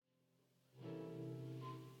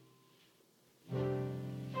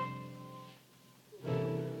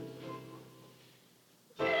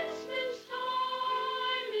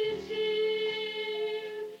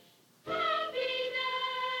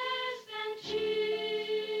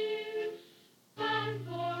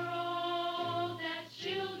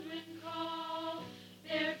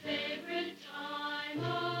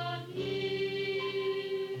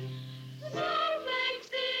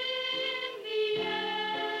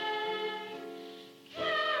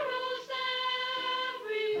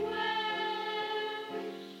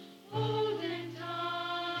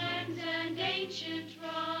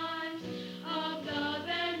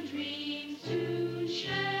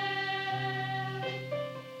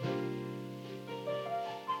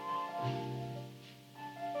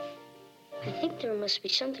think there must be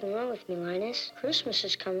something wrong with me, Linus. Christmas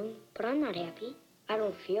is coming, but I'm not happy. I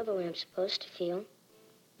don't feel the way I'm supposed to feel.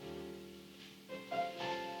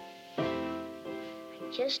 I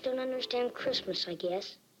just don't understand Christmas, I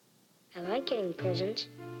guess. I like getting presents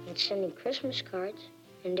and sending Christmas cards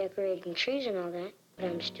and decorating trees and all that, but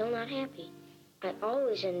I'm still not happy. I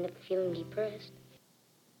always end up feeling depressed.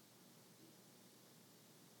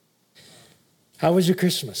 How was your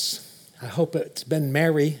Christmas? I hope it's been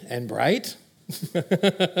merry and bright. You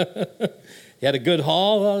had a good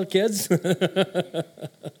haul, kids?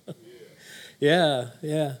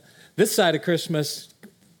 Yeah. This side of Christmas,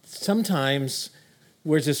 sometimes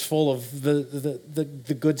we're just full of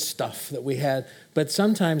the good stuff that we had, but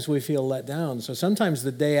sometimes we feel let down. So sometimes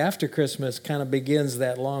the day after Christmas kind of begins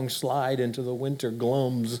that long slide into the winter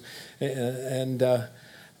glooms. And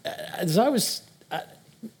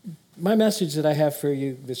my message that I have for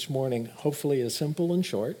you this morning, hopefully, is simple and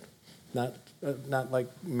short, not like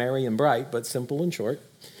merry and bright, but simple and short.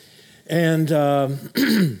 And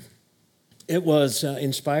it was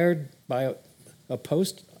inspired by a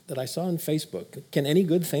post that I saw on Facebook. Can any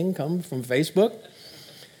good thing come from Facebook?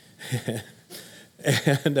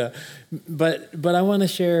 And but I want to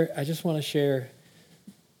share. I just want to share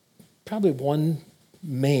probably one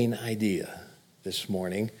main idea this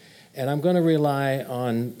morning. And I'm going to rely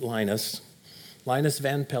on Linus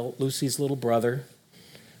Van Pelt, Lucy's little brother,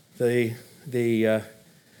 the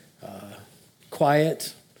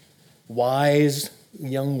quiet, wise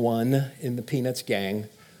young one in the Peanuts gang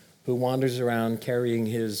who wanders around carrying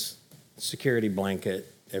his security blanket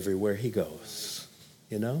everywhere he goes,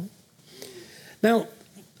 you know? Now,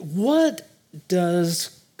 what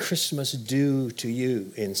does Christmas do to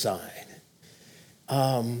you inside?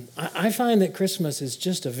 I find that Christmas is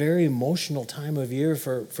just a very emotional time of year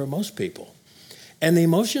for most people. And the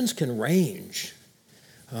emotions can range.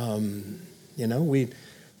 You know, we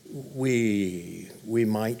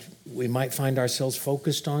might find ourselves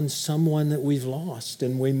focused on someone that we've lost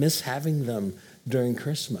and we miss having them during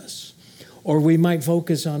Christmas. Or we might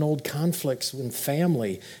focus on old conflicts with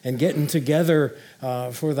family, and getting together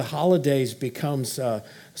for the holidays becomes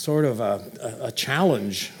sort of a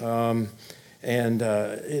challenge. And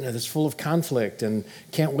it's full of conflict, and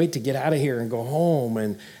can't wait to get out of here and go home,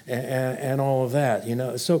 and all of that, you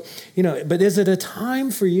know. So, you know, but is it a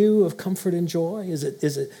time for you of comfort and joy? Is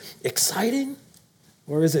it exciting,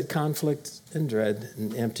 or is it conflict and dread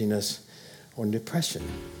and emptiness or depression?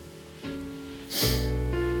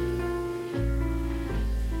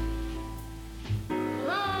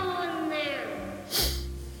 Hello in there.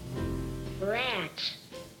 Rats.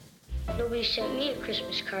 Nobody sent me a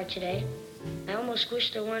Christmas card today. I almost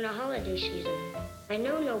wish there weren't a holiday season. I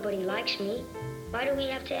know nobody likes me. Why do we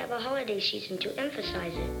have to have a holiday season to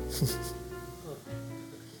emphasize it?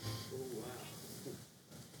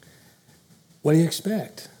 What do you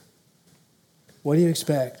expect? What do you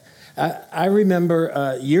expect? I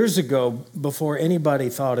remember years ago, before anybody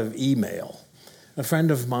thought of email, a friend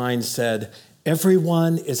of mine said,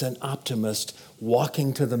 "Everyone is an optimist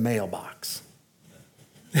walking to the mailbox."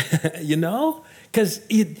 You know? Because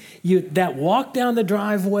you that walk down the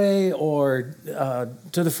driveway or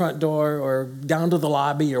to the front door or down to the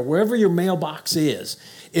lobby or wherever your mailbox is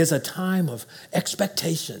a time of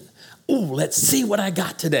expectation. Ooh, let's see what I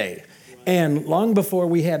got today. And long before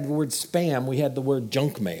we had the word spam, we had the word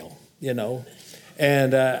junk mail, you know.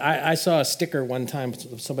 And I saw a sticker one time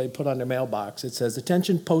somebody put on their mailbox. It says,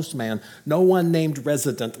 "Attention postman, no one named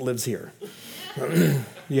resident lives here."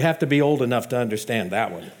 You have to be old enough to understand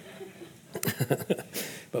that one.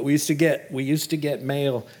 But we used to get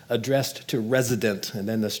mail addressed to resident and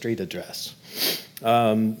then the street address.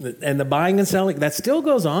 And the buying and selling, that still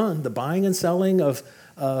goes on. The buying and selling of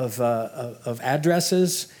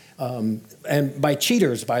addresses, and by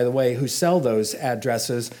cheaters, by the way, who sell those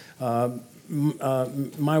addresses.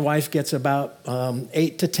 My wife gets about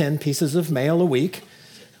 8 to 10 pieces of mail a week.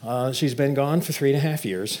 She's been gone for 3.5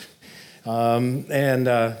 years.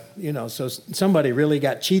 You know, so somebody really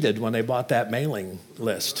got cheated when they bought that mailing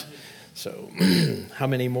list. So how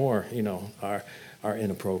many more, you know, are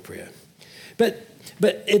inappropriate? But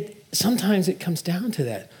sometimes it comes down to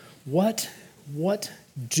that. What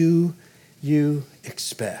do you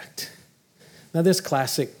expect? Now, this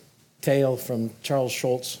classic tale from Charles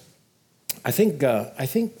Schulz, I think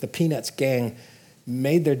the Peanuts gang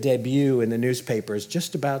made their debut in the newspapers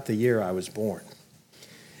just about the year I was born.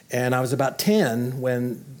 And I was about 10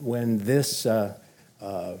 when this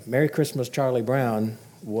Merry Christmas, Charlie Brown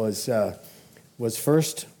was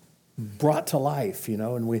first brought to life, you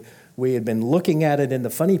know, and we had been looking at it in the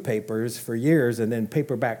funny papers for years and then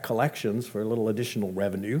paperback collections for a little additional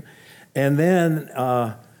revenue. And then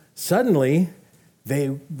suddenly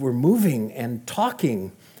they were moving and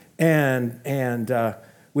talking, and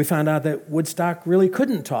we found out that Woodstock really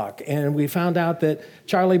couldn't talk, and we found out that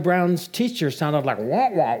Charlie Brown's teacher sounded like wah,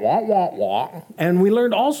 wah, wah, wah, wah, and we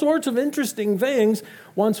learned all sorts of interesting things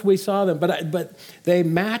once we saw them, but they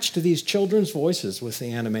matched these children's voices with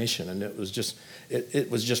the animation, and it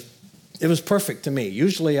was perfect to me.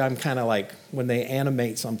 Usually I'm kind of like, when they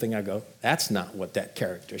animate something, I go, that's not what that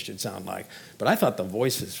character should sound like. But I thought the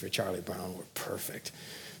voices for Charlie Brown were perfect.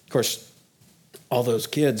 Of course, all those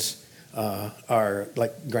kids are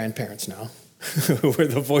like grandparents now, who were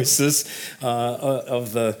the voices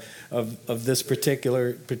of this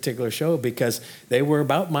particular show, because they were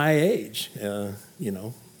about my age,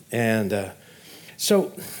 And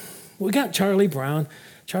so we got Charlie Brown.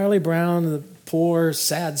 Charlie Brown, the poor,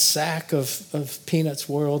 sad sack of Peanuts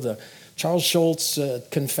world. Charles Schulz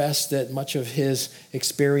confessed that much of his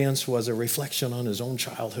experience was a reflection on his own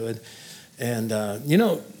childhood. And,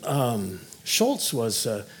 Schulz was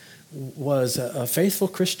a faithful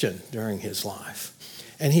Christian during his life.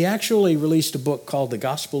 And he actually released a book called The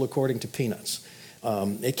Gospel According to Peanuts.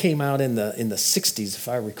 It came out in the 60s, if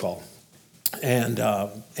I recall. And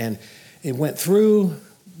it went through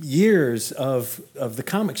years of the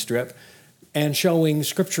comic strip and showing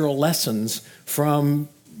scriptural lessons from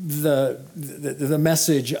the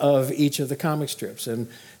message of each of the comic strips. And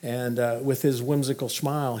with his whimsical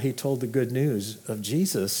smile, he told the good news of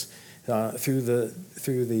Jesus through the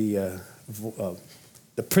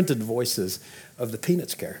printed voices of the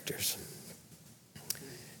Peanuts characters.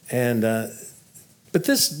 And but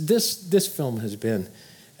this film has been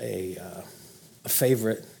a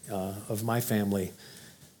favorite of my family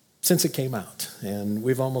since it came out, and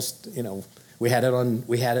we've almost, we had it on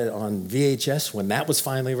VHS when that was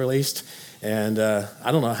finally released, and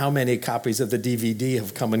I don't know how many copies of the DVD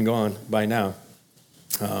have come and gone by now.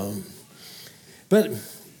 But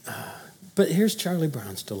here's Charlie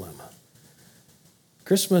Brown's dilemma.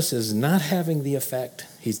 Christmas is not having the effect.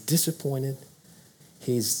 He's disappointed.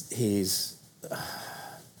 He's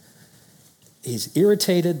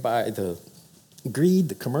irritated by the greed,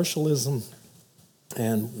 the commercialism,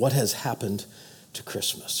 and what has happened to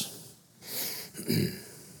Christmas.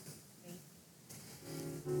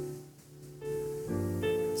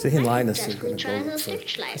 See, Linus is going to go for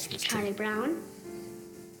Searchlight, Charlie Brown.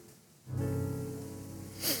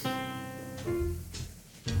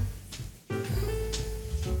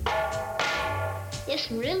 This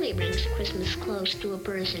really brings Christmas close to a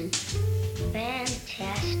person.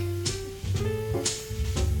 Fantastic.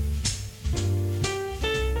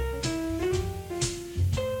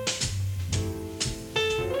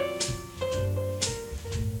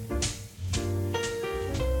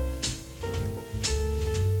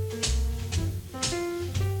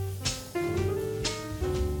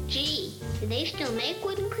 Gee, do they still make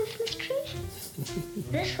wooden Christmas trees?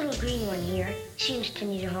 This little green one here seems to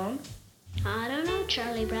need a home. I don't know,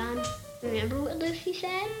 Charlie Brown. Remember what Lucy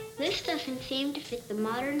said? This doesn't seem to fit the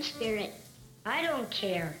modern spirit. I don't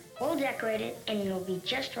care. We'll decorate it, and it'll be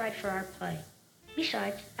just right for our play.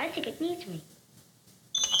 Besides, I think it needs me.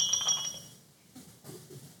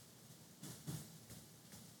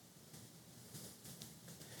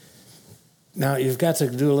 Now, you've got to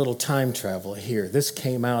do a little time travel here. This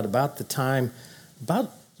came out about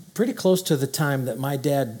pretty close to the time that my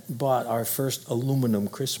dad bought our first aluminum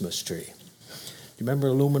Christmas tree. You remember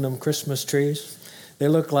aluminum Christmas trees? They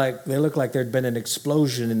look like there'd been an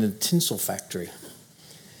explosion in a tinsel factory.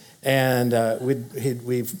 And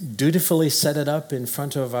we've dutifully set it up in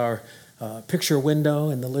front of our picture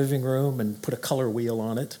window in the living room and put a color wheel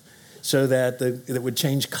on it so that it would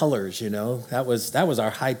change colors, That was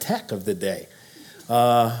our high tech of the day.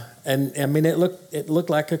 And I mean, it looked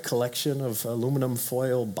like a collection of aluminum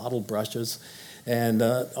foil bottle brushes, and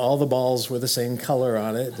all the balls were the same color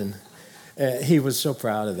on it, and he was so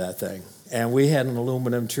proud of that thing. And we had an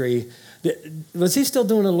aluminum tree. Was he still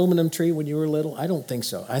doing an aluminum tree when you were little? I don't think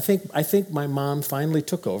so. I think my mom finally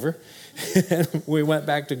took over, and we went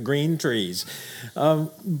back to green trees.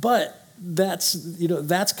 But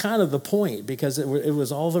that's kind of the point, because it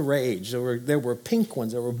was all the rage. There were pink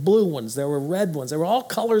ones, there were blue ones, there were red ones. There were all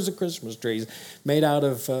colors of Christmas trees made out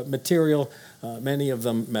of material, many of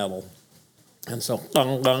them metal. And so,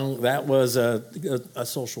 that was a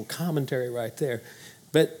social commentary right there.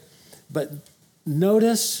 But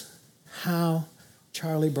notice how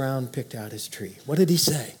Charlie Brown picked out his tree. What did he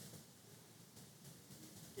say?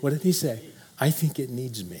 What did he say? I think it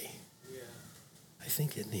needs me. I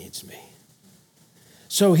think it needs me.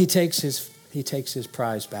 So he takes his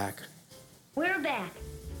prize back. We're back.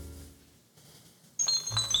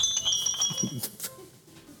 Boy,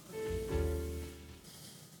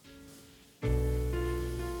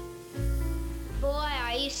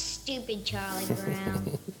 are you stupid, Charlie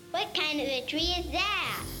Brown. What kind of a tree is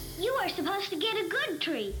that? You are supposed to get a good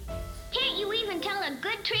tree. Can't you even tell a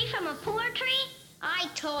good tree from a poor tree? I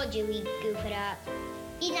told you he'd goof it up.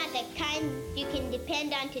 He's not the kind you can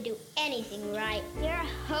depend on to do anything right. You're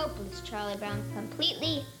hopeless, Charlie Brown.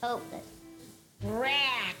 Completely hopeless.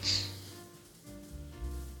 Rats!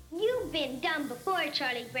 You've been dumb before,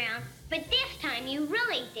 Charlie Brown, but this time you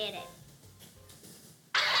really did it.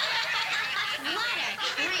 What a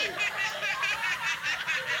treat!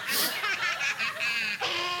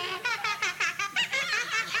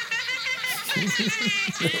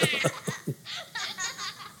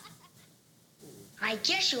 I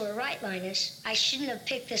guess you were right, Linus. I shouldn't have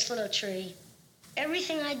picked this little tree.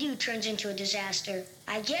 Everything I do turns into a disaster.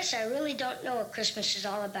 I guess I really don't know what Christmas is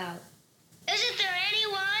all about. Isn't there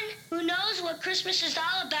anyone who knows what Christmas is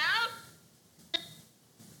all about?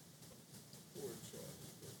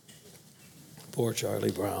 Poor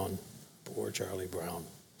Charlie Brown. Poor Charlie Brown.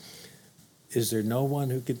 Is there no one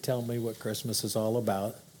who can tell me what Christmas is all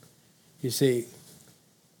about? You see,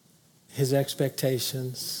 his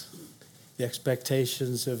expectations, the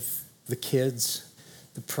expectations of the kids,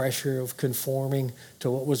 the pressure of conforming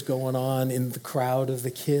to what was going on in the crowd of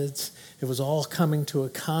the kids, it was all coming to a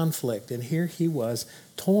conflict. And here he was,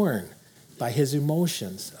 torn by his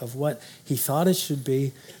emotions of what he thought it should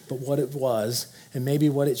be, but what it was, and maybe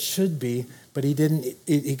what it should be, but he didn't.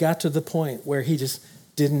 He got to the point where he just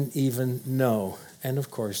didn't even know. And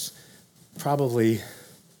of course, probably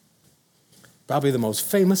the most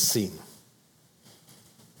famous scene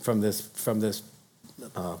from this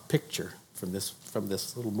picture, from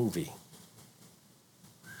this little movie.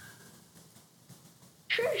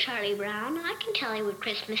 Sure, Charlie Brown. I can tell you what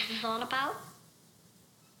Christmas is all about.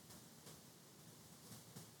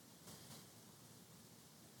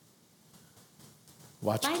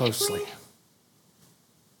 Watch closely.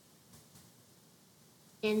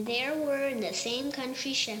 And there were in the same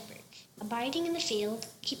country shepherds, abiding in the field,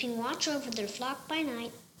 keeping watch over their flock by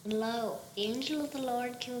night. And lo, the angel of the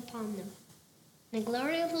Lord came upon them. And the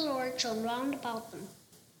glory of the Lord shone round about them.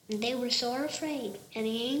 And they were sore afraid. And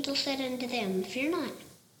the angel said unto them, Fear not.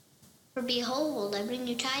 For behold, I bring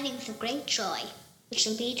you tidings of great joy, which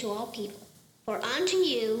shall be to all people. For unto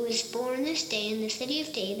you is born this day in the city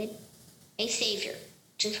of David a Savior,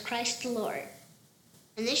 which is Christ the Lord.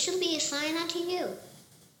 And this shall be a sign unto you.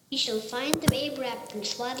 You shall find the babe wrapped in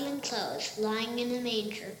swaddling clothes, lying in a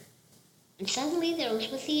manger. And suddenly there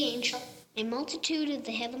was with the angel a multitude of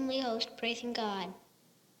the heavenly host praising God,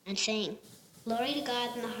 and saying, Glory to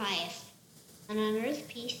God in the highest, and on earth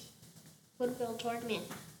peace, goodwill toward men.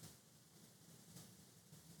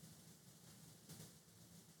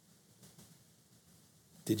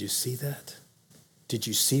 Did you see that? Did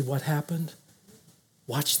you see what happened?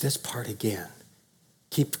 Watch this part again.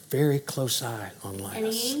 Keep very close eye on Linus. And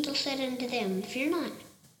the angel said unto them, Fear not.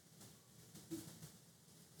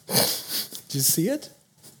 Did you see it?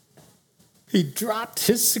 He dropped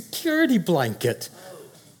his security blanket.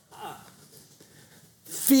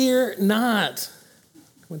 Fear not.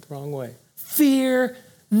 Went the wrong way. Fear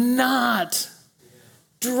not.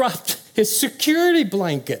 Dropped his security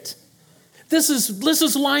blanket. This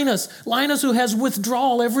is Linus. Linus who has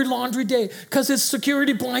withdrawal every laundry day because his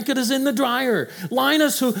security blanket is in the dryer.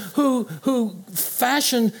 Linus who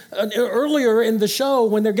fashioned earlier in the show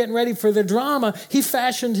when they're getting ready for the drama, he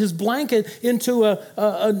fashioned his blanket into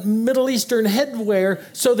a Middle Eastern headwear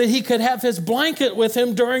so that he could have his blanket with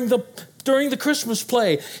him during the Christmas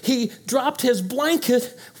play. He dropped his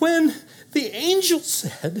blanket when the angel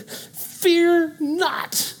said, "Fear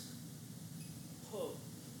not."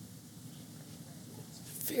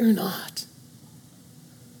 Fear not.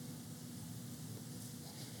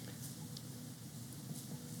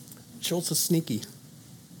 Schultz is sneaky.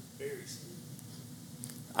 Very sneaky.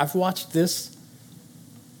 I've watched this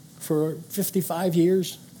for 55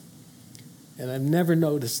 years, and I've never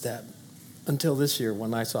noticed that until this year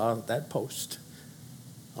when I saw that post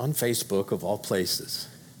on Facebook, of all places.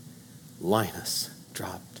 Linus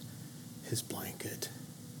dropped his blanket.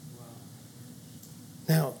 Wow.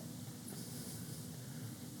 Now,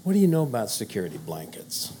 what do you know about security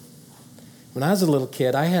blankets? When I was a little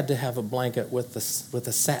kid, I had to have a blanket with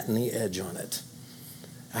a satiny edge on it.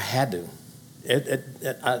 I had to.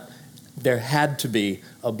 There had to be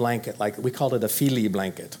a blanket, like we called it a feely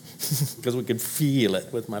blanket, because we could feel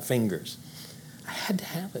it with my fingers. I had to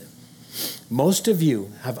have it. Most of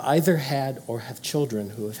you have either had or have children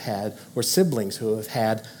who have had, or siblings who have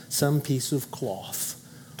had some piece of cloth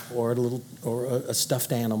or a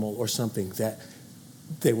stuffed animal or something, that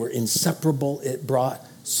they were inseparable. It brought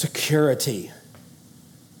security.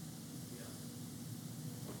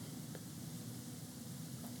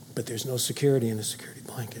 But there's no security in a security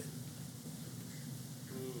blanket.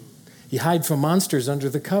 You hide from monsters under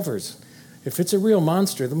the covers. If it's a real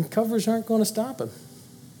monster, the covers aren't going to stop him.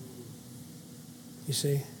 You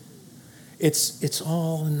see? It's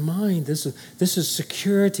all in mind. This is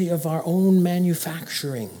security of our own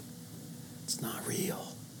manufacturing. It's not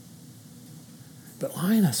real. But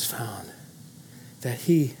Linus found that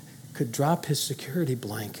he could drop his security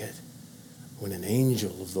blanket when an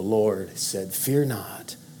angel of the Lord said, "Fear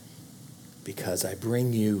not, because I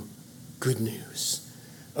bring you good news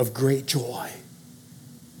of great joy.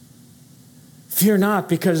 Fear not,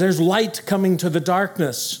 because there's light coming to the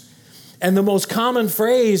darkness." And the most common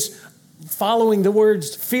phrase following the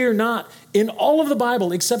words "fear not" in all of the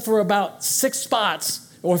Bible, except for about 6 spots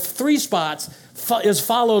or 3 spots, is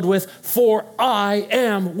followed with "for I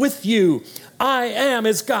am with you." I am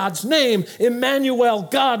is God's name. Emmanuel,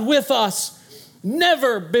 God with us.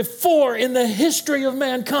 Never before in the history of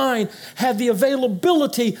mankind had the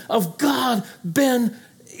availability of God been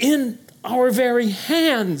in our very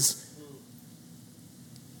hands.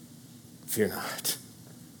 Fear not.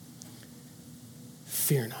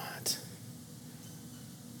 Fear not.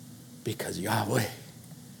 Because Yahweh,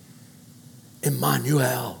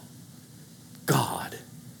 Emmanuel, God,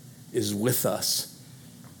 is with us.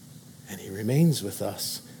 And he remains with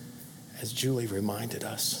us, as Julie reminded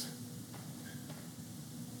us.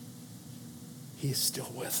 He is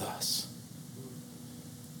still with us.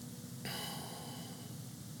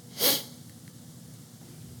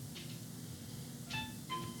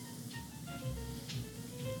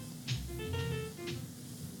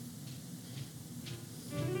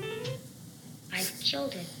 I've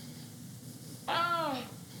killed it. Oh,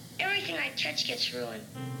 everything I touch gets ruined.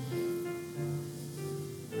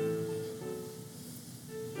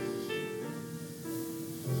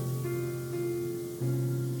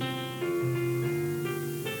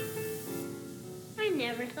 I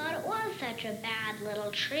never thought it was such a bad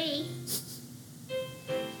little tree.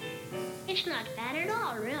 It's not bad at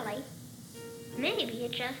all, really. Maybe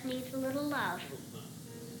it just needs a little love.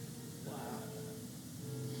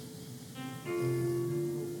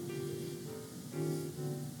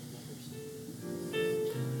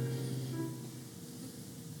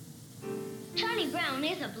 Charlie Brown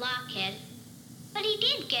is a blockhead, but he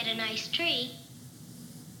did get a nice tree.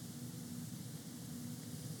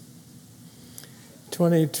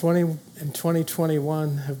 2020 and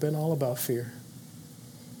 2021 have been all about fear.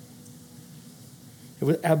 It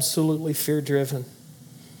was absolutely fear-driven.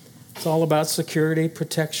 It's all about security,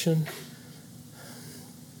 protection,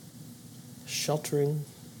 sheltering.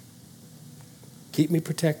 Keep me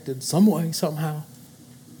protected some way, somehow.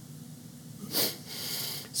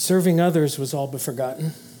 Serving others was all but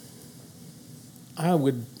forgotten. I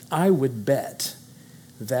would bet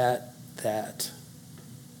that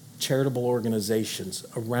charitable organizations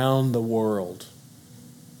around the world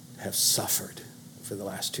have suffered for the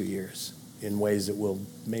last 2 years in ways that we'll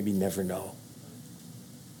maybe never know.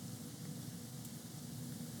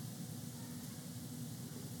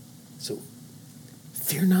 So,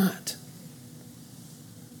 fear not.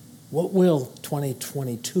 What will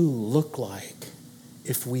 2022 look like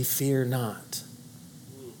if we fear not?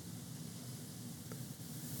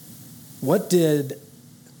 What did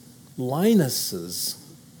Linus's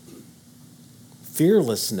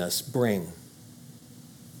fearlessness bring?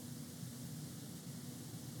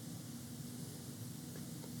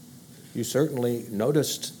 You certainly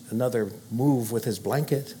noticed another move with his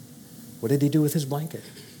blanket. What did he do with his blanket?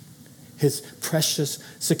 His precious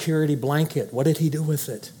security blanket. What did he do with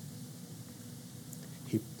it?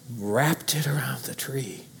 He wrapped it around the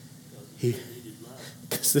tree.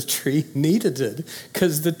 Because the tree needed it.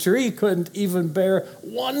 Because the tree couldn't even bear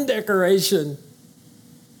one decoration.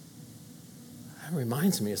 That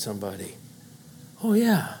reminds me of somebody. Oh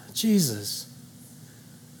yeah, Jesus.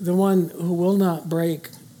 The one who will not break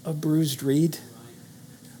a bruised reed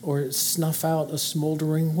or snuff out a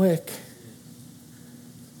smoldering wick.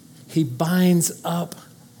 He binds up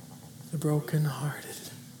the brokenhearted.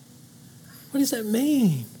 What does that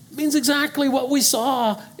mean? It means exactly what we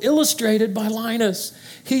saw illustrated by Linus.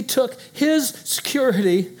 He took his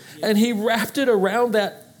security and he wrapped it around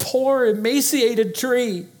that poor, emaciated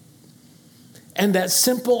tree. And that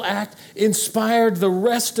simple act inspired the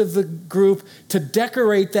rest of the group to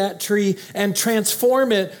decorate that tree and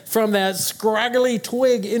transform it from that scraggly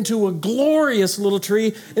twig into a glorious little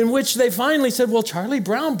tree, in which they finally said, well, Charlie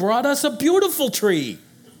Brown brought us a beautiful tree.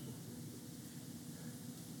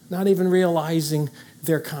 not even realizing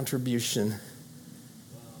their contribution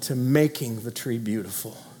to making the tree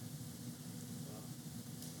beautiful.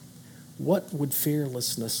 What would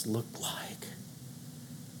fearlessness look like?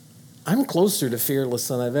 I'm closer to fearless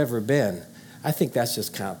than I've ever been. I think that's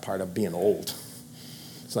just kind of part of being old.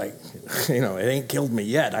 It's like, it ain't killed me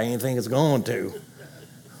yet. I ain't think it's going to.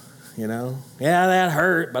 Yeah, that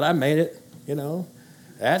hurt, but I made it.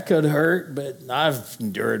 That could hurt, but I've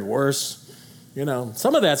endured worse.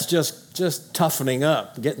 Some of that's just toughening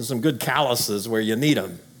up, getting some good calluses where you need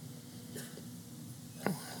them.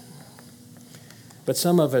 But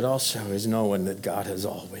some of it also is knowing that God has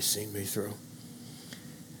always seen me through.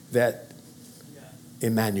 That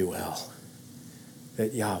Emmanuel,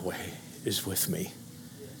 that Yahweh is with me.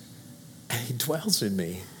 And he dwells in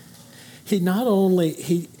me.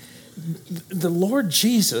 The Lord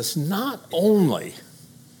Jesus not only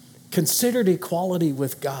considered equality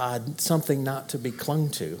with God something not to be clung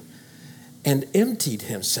to, and emptied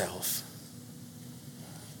himself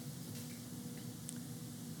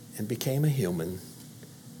and became a human,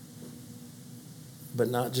 but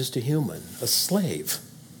not just a human, a slave.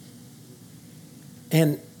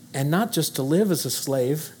 And not just to live as a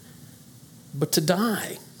slave, but to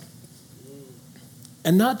die.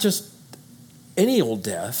 And not just any old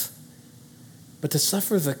death, but to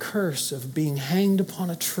suffer the curse of being hanged upon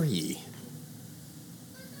a tree.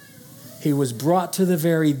 He was brought to the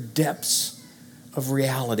very depths of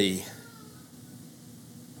reality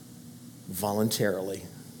voluntarily.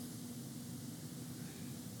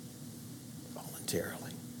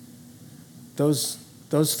 Voluntarily. Those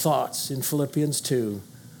thoughts in Philippians 2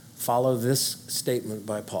 follow this statement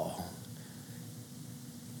by Paul.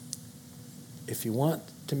 If you want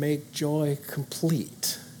to make joy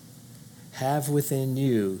complete, have within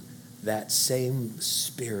you that same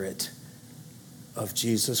Spirit of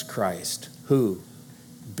Jesus Christ, who,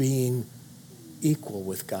 being equal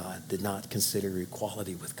with God, did not consider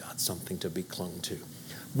equality with God something to be clung to.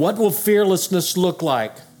 What will fearlessness look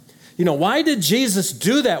like? Why did Jesus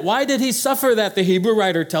do that? Why did he suffer that? The Hebrew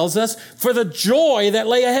writer tells us, for the joy that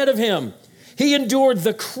lay ahead of him. He endured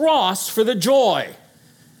the cross for the joy.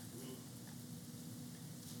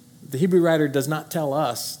 The Hebrew writer does not tell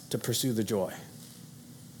us to pursue the joy.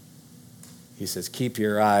 He says, keep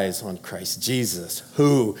your eyes on Christ Jesus,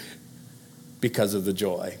 who, because of the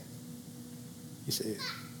joy. You say,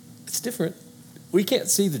 it's different. We can't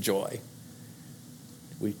see the joy.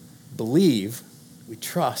 We believe, we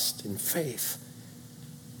trust in faith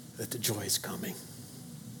that the joy is coming.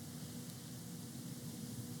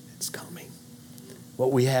 It's coming.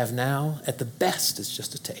 What we have now, at the best, is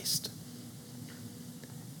just a taste.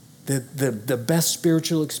 The best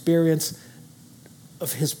spiritual experience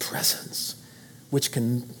of his presence, which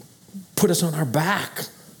can put us on our back.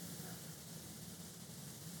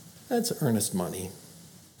 That's earnest money.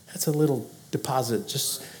 That's a little deposit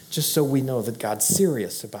just so we know that God's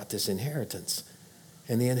serious about this inheritance.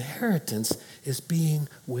 And the inheritance is being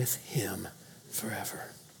with him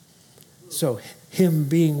forever. So him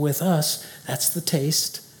being with us, that's the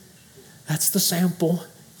taste. That's the sample.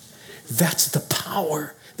 That's the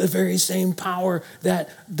power. The very same power that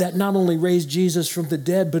not only raised Jesus from the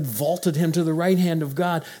dead, but vaulted him to the right hand of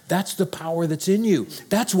God. That's the power that's in you.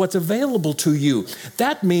 That's what's available to you.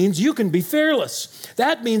 That means you can be fearless.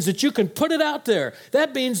 That means that you can put it out there.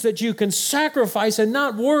 That means that you can sacrifice and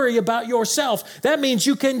not worry about yourself. That means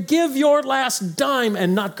you can give your last dime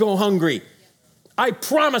and not go hungry. I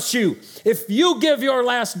promise you, if you give your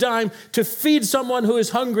last dime to feed someone who is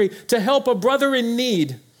hungry, to help a brother in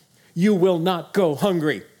need, you will not go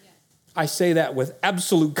hungry. I say that with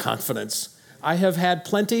absolute confidence. I have had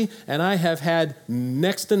plenty, and I have had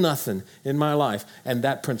next to nothing in my life, and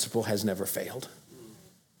that principle has never failed.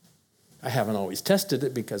 I haven't always tested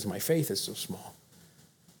it because my faith is so small,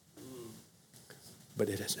 but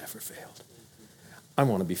it has never failed. I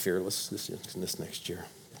want to be fearless this next year.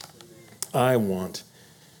 I want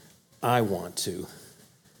to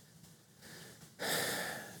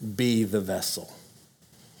be the vessel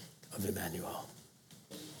of Emmanuel.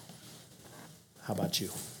 How about you?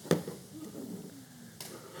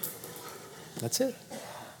 That's it.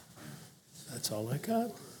 That's all I got.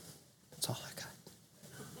 That's all I got.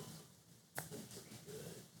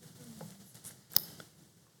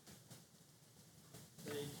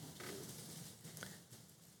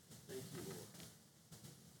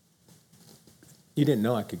 You didn't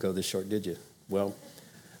know I could go this short, did you? Well,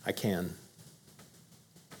 I can.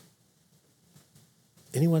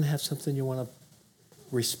 Anyone have something you want to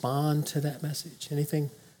respond to that message? Anything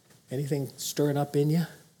stirring up in you?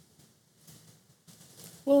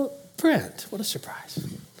 Well, Brent, what a surprise.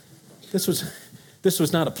 This This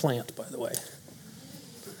was not a plant, by the way.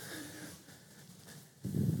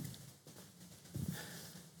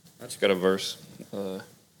 I just got a verse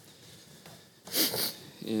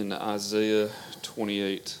in Isaiah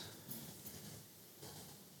 28.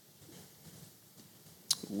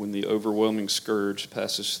 When the overwhelming scourge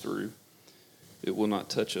passes through, it will not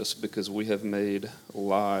touch us because we have made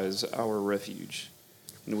lies our refuge,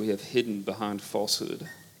 and we have hidden behind falsehood.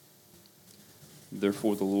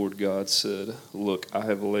 Therefore the Lord God said, look, I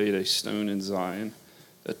have laid a stone in Zion,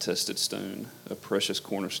 a tested stone, a precious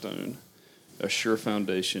cornerstone, a sure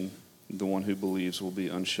foundation. The one who believes will be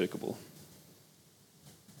unshakable.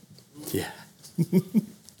 Yeah.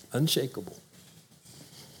 Unshakable.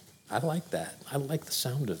 I like that. I like the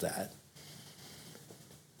sound of that.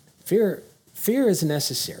 Fear is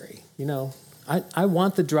necessary. You know, I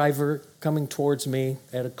want the driver coming towards me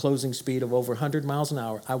at a closing speed of over 100 miles an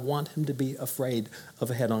hour. I want him to be afraid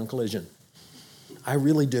of a head-on collision. I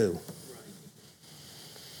really do.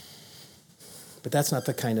 But that's not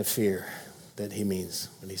the kind of fear that he means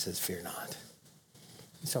when he says fear not.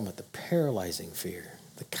 He's talking about the paralyzing fear,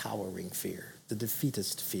 the cowering fear, the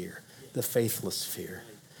defeatist fear, the faithless fear,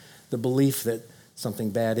 the belief that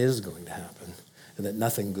something bad is going to happen and that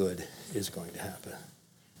nothing good is going to happen.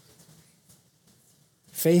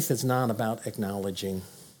 Faith is not about acknowledging.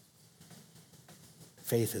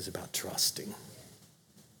 Faith is about trusting.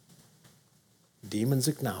 Demons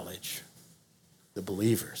acknowledge, the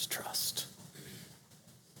believers trust.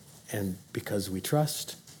 And because we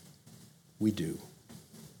trust, we do.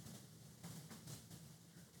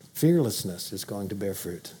 Fearlessness is going to bear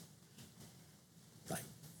fruit. Like,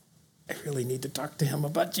 I really need to talk to him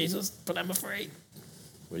about Jesus, but I'm afraid.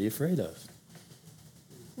 What are you afraid of?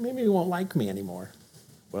 Maybe he won't like me anymore.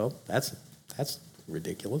 Well, that's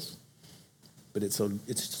ridiculous. But it's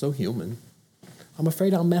so human. I'm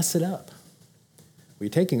afraid I'll mess it up. Well, you're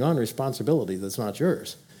taking on a responsibility that's not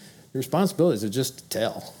yours. Your responsibility is to just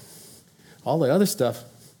tell. All the other stuff,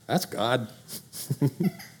 that's God. Not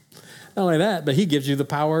only that, but he gives you the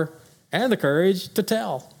power and the courage to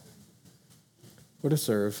tell or to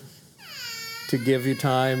serve, to give you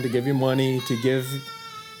time, to give you money, to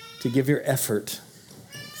give your effort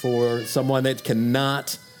for someone that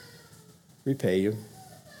cannot repay you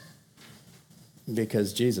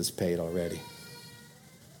because Jesus paid already,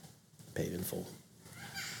 paid in full.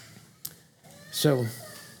 So,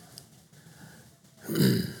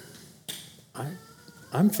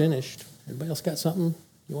 I'm finished. Anybody else got something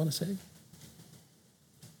you want to say?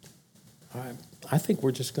 All right. I think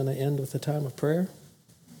we're just going to end with a time of prayer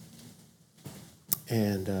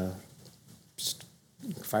and just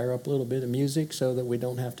fire up a little bit of music so that we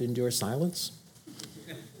don't have to endure silence.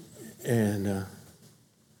 And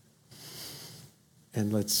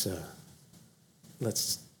let's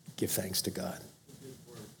give thanks to God. Good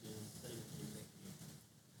work, Jim. Thank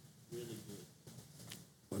you. Really good.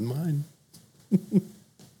 Wasn't mine. Got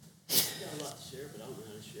a lot to share, but I don't know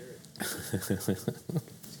how to share it.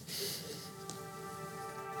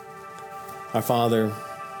 Our Father,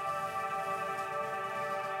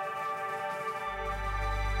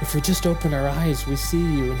 if we just open our eyes, we see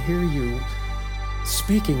you and hear you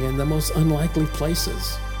speaking in the most unlikely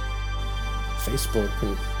places. Facebook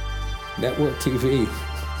and network TV.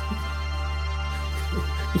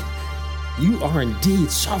 You are indeed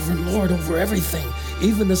sovereign Lord over everything,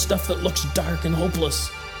 even the stuff that looks dark and hopeless.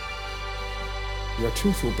 Your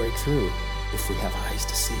truth will break through if we have eyes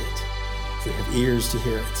to see it, if we have ears to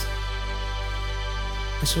hear it.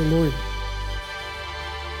 And so, Lord,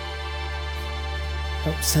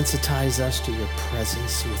 help sensitize us to your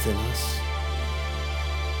presence within us.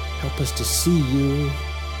 Help us to see you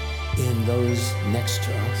in those next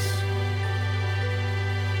to us.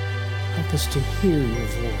 Help us to hear your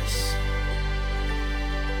voice.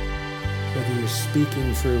 Whether you're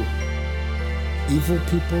speaking through evil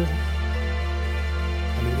people.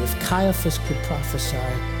 I mean, if Caiaphas could prophesy,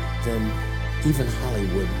 then even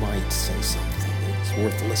Hollywood might say something that's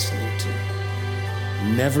worth listening to,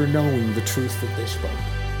 never knowing the truth that they spoke.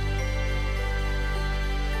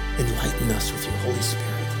 Enlighten us with your Holy Spirit.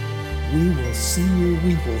 We will see you,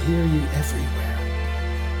 we will hear you everywhere.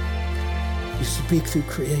 You speak through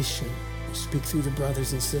creation. You speak through the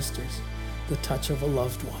brothers and sisters, the touch of a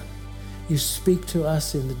loved one. You speak to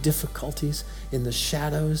us in the difficulties, in the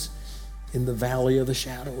shadows, in the valley of the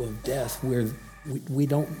shadow of death, where we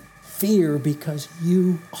don't fear because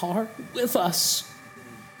you are with us.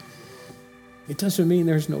 It doesn't mean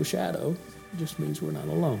there's no shadow. It just means we're not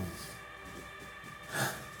alone.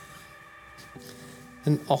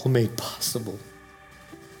 And all made possible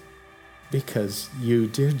Because you,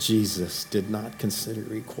 dear Jesus, did not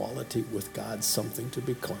consider equality with God something to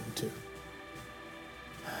be clung to.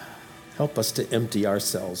 Help us to empty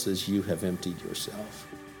ourselves as you have emptied yourself,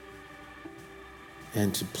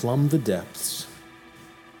 and to plumb the depths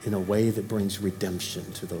in a way that brings redemption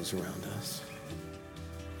to those around us.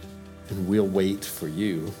 And we'll wait for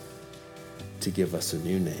you to give us a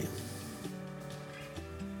new name,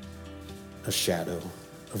 a shadow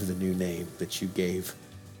of the new name that you gave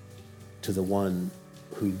to the one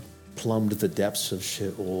who plumbed the depths of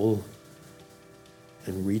Sheol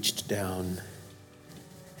and reached down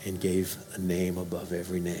and gave a name above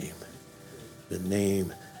every name, the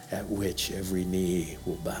name at which every knee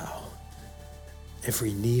will bow.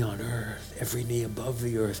 Every knee on earth, every knee above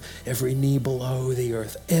the earth, every knee below the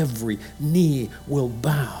earth, every knee will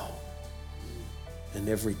bow, and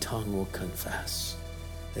every tongue will confess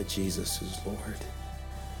that Jesus is Lord.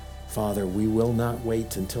 Father, we will not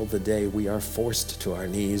wait until the day we are forced to our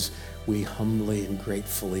knees. We humbly and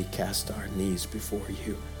gratefully cast our knees before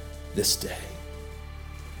you this day.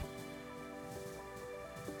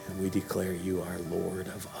 And we declare you are Lord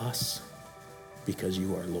of us because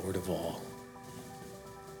you are Lord of all.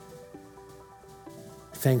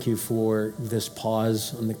 Thank you for this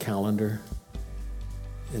pause on the calendar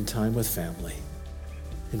in time with family,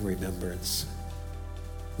 in remembrance.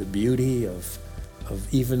 The beauty of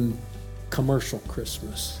even commercial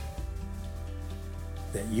Christmas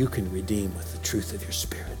that you can redeem with the truth of your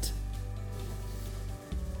Spirit,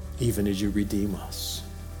 even as you redeem us.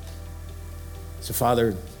 So,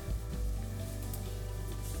 Father,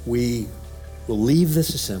 we will leave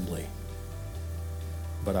this assembly,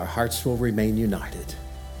 but our hearts will remain united.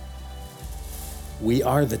 We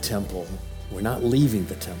are the temple. We're not leaving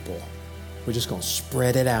the temple. We're just going to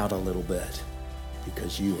spread it out a little bit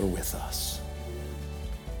because you are with us.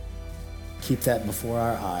 Keep that before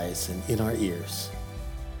our eyes and in our ears.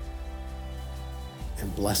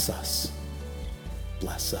 And bless us.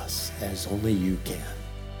 Bless us as only you can.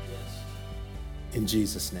 In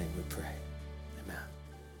Jesus' name we pray.